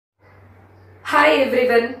Hi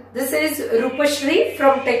everyone, this is Rupashri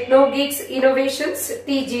from TechnoGeeks Innovations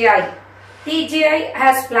TGI. TGI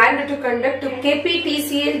has planned to conduct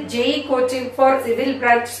KPTCL JE coaching for civil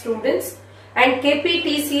branch students and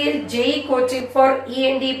KPTCL JE coaching for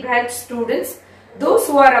E&D branch students, those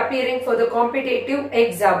who are appearing for the competitive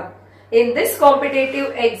exam. In this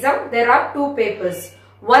competitive exam, there are two papers.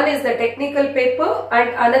 One is the technical paper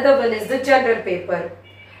and another one is the general paper.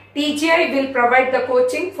 TGI will provide the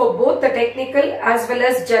coaching for both the technical as well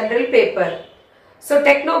as general paper. So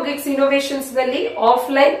TechnoGeeks Innovations ನಲ್ಲಿ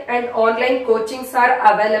offline and online coachings are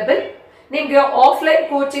available. ನಿಮಗೆ offline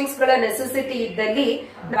coachings ಗಳ necessity ಇದ್ದಲ್ಲಿ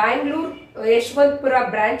Bangalore Yeshwanthpur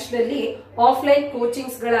branch ನಲ್ಲಿ offline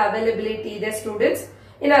coachings ಗಳ availability ಇದೆ students.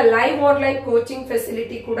 ಇನ್ನು live online coaching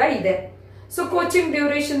facility ಕೂಡ ಇದೆ. ಸೊ ಕೋಚಿಂಗ್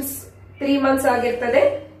ಡ್ಯೂರೇಷನ್ಸ್ 3 months ಆಗಿರ್ತದೆ.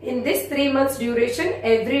 In this 3 months duration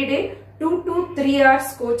every day 2 to 3 hours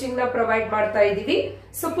coaching ನ ಪ್ರೊವೈಡ್ ಮಾಡ್ತಾ ಇದೀವಿ.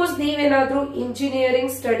 ಸಪೋಸ್ ನೀವೇನಾದ್ರೂ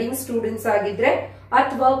ಇಂಜಿನಿಯರಿಂಗ್ ಸ್ಟಡಿಂಗ್ ಸ್ಟೂಡೆಂಟ್ಸ್ ಆಗಿದ್ರೆ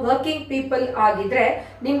ಅಥವಾ ವರ್ಕಿಂಗ್ ಪೀಪಲ್ ಆಗಿದ್ರೆ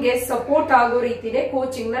ನಿಮ್ಗೆ ಸಪೋರ್ಟ್ ಆಗೋ ರೀತಿನೇ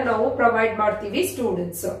ಕೋಚಿಂಗ್ ನ ನಾವು ಪ್ರೊವೈಡ್ ಮಾಡ್ತೀವಿ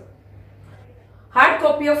students. Hard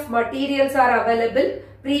copy of materials are available.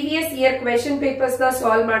 Previous year question papers ನ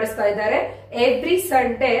ಸಾಲ್ವ್ ಮಾಡಿಸ್ತಾ ಇದ್ದಾರೆ. Every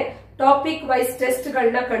Sunday topic wise test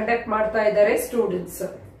ಗಳನ್ನ ಕಂಡಕ್ಟ್ ಮಾಡ್ತಾ ಇದ್ದಾರೆ ಸ್ಟೂಡೆಂಟ್ಸ್.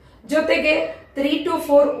 ಜೊತೆಗೆ 3 to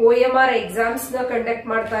 4 OMR ಎಕ್ಸಾಮ್ಸ್ ನ ಕಂಡಕ್ಟ್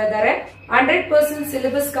ಮಾಡ್ತಾ ಇದ್ದಾರೆ. 100%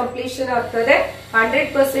 ಸಿಲೆಬಸ್ ಕಂಪ್ಲೀಷನ್ ಆಗ್ತದೆ.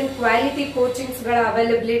 100% ಕ್ವಾಲಿಟಿ ಕೋಚಿಂಗ್ಸ್ ಗಳ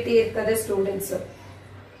ಅವೈಲಬಿಲಿಟಿ ಇರ್ತದೆ students.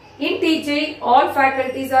 In TGI, all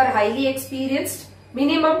faculties are highly experienced.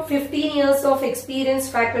 Minimum 15 years of experienced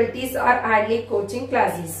faculties are handling coaching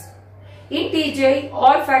classes. In TGI,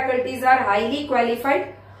 all faculties are highly qualified.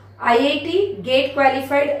 IIT, GATE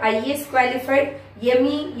qualified, IAS qualified,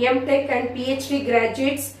 ME, MTech and PhD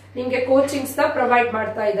graduates ನಿಮಗೆ coachings ನ provide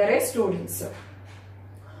ಮಾಡ್ತಾ ಇದ್ದಾರೆ students.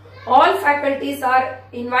 All faculties are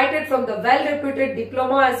invited from the well-reputed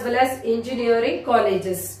diploma as well as engineering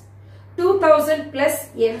colleges. 2000 plus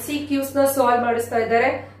MCQs ನ solve ಮಾಡಿಸ್ತಾ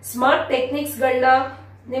ಇದ್ದಾರೆ. Smart techniques ಗಳನ್ನ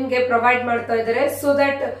ನಿಮ್ಗೆ provide ಮಾಡ್ತಾ ಇದ್ದಾರೆ. So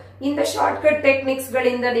that in the short cut techniques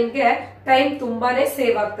ಗಳಿಂದ ನಿಮ್ಗೆ ಟೈಮ್ ತುಂಬಾನೇ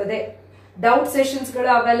ಸೇವ್ ಆಗ್ತದೆ. ಡೌಟ್ ಸೆಷನ್ಸ್ ಗಳ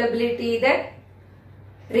ಅವೈಲಬಿಲಿಟಿ ಇದೆ.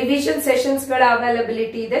 ರಿವಿಷನ್ ಸೆಷನ್ಸ್ ಗಳ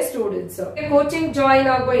ಅವೈಲಬಿಲಿಟಿ ಇದೆ ಸ್ಟೂಡೆಂಟ್ಸ್. ಕೋಚಿಂಗ್ ಜಾಯಿನ್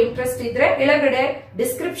ಆಗೋ ಇಂಟ್ರೆಸ್ಟ್ ಇದ್ರೆ ಕೆಳಗಡೆ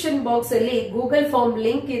ಡಿಸ್ಕ್ರಿಪ್ಷನ್ ಬಾಕ್ಸ್ ಅಲ್ಲಿ ಗೂಗಲ್ ಫಾರ್ಮ್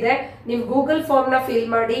ಲಿಂಕ್ ಇದೆ. ನೀವು ಗೂಗಲ್ ಫಾರ್ಮ್ ನ ಫಿಲ್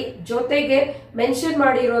ಮಾಡಿ ಜೊತೆಗೆ ಮೆನ್ಷನ್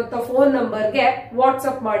ಮಾಡಿರುವಂತ ಫೋನ್ ನಂಬರ್ಗೆ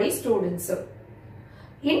ವಾಟ್ಸ್ಆಪ್ ಮಾಡಿ students.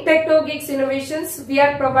 In TechnoGeeks Innovations, we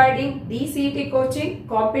are providing DCET coaching,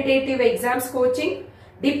 competitive exams coaching,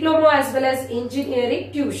 diploma as well as engineering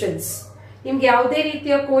tuitions. ನಿಮ್ಗೆ ಯಾವುದೇ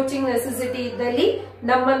ರೀತಿಯ ಕೋಚಿಂಗ್ ನೆಸೆಸಿಟಿ ಇದ್ದಲ್ಲಿ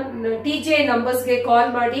ನಮ್ಮ TGI ನಂಬರ್ಸ್ ಗೆ ಕಾಲ್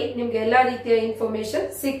ಮಾಡಿ ನಿಮ್ಗೆ ಎಲ್ಲಾ ರೀತಿಯ ಇನ್ಫಾರ್ಮೇಶನ್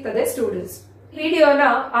ಸಿಗ್ತದೆ ಸ್ಟೂಡೆಂಟ್ಸ್. ವಿಡಿಯೋನ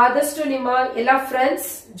ಆದಷ್ಟು ನಿಮ್ಮ ಎಲ್ಲಾ ಫ್ರೆಂಡ್ಸ್,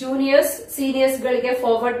 ಜೂನಿಯರ್ಸ್, ಸೀನಿಯರ್ಸ್ ಗಳಿಗೆ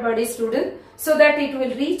ಫಾರ್ವರ್ಡ್ ಮಾಡಿ student, so that it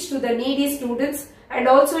will reach to the needy students and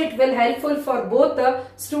also it will helpful for both the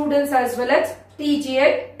students as well as TGI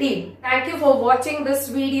team. Thank you for watching this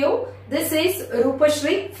video. This is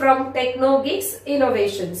Rupashri from TechnoGeeks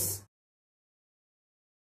Innovations.